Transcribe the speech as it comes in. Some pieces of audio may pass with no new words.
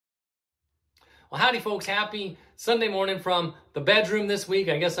Well, howdy folks, happy Sunday morning from the bedroom this week.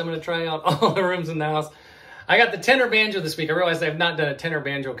 I guess I'm going to try out all the rooms in the house. I got the tenor banjo this week. I realized I've not done a tenor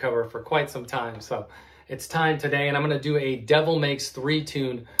banjo cover for quite some time, so it's time today. And I'm going to do a Devil Makes 3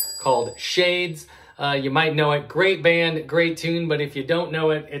 tune called Shades. You might know it. Great band, great tune, but if you don't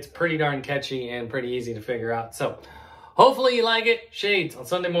know it, it's pretty darn catchy and pretty easy to figure out. So hopefully you like it. Shades on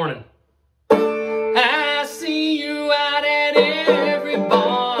Sunday morning. I see you out at every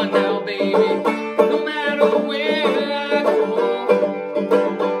bar now, baby. No matter where I go,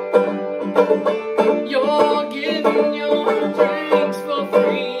 you're getting your drinks for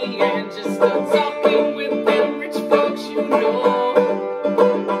free and just talking with them rich folks you know.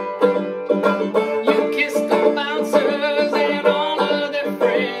 You kiss the bouncers and all of their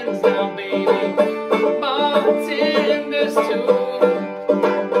friends now, baby. Bartenders too.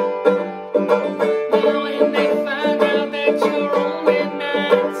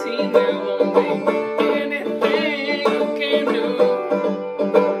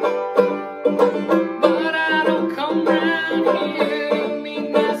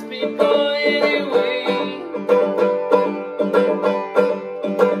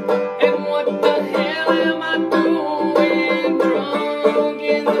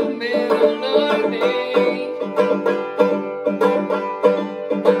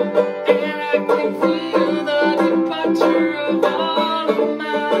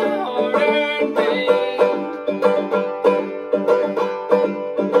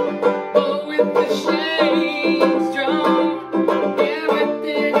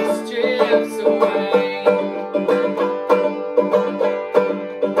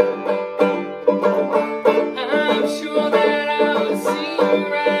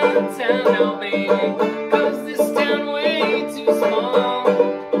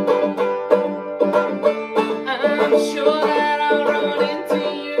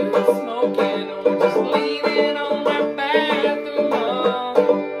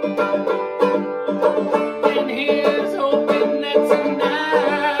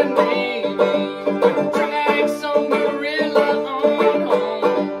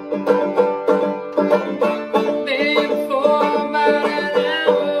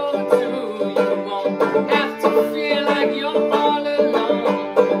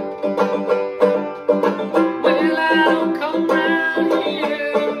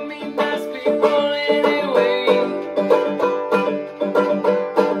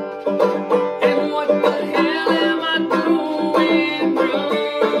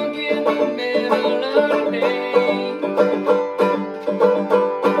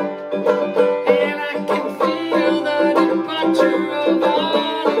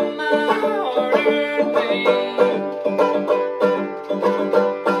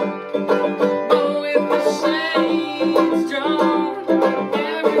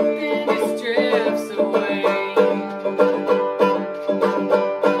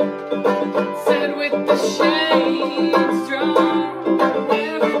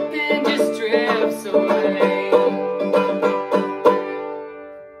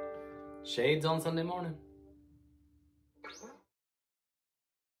 Shades on Sunday morning.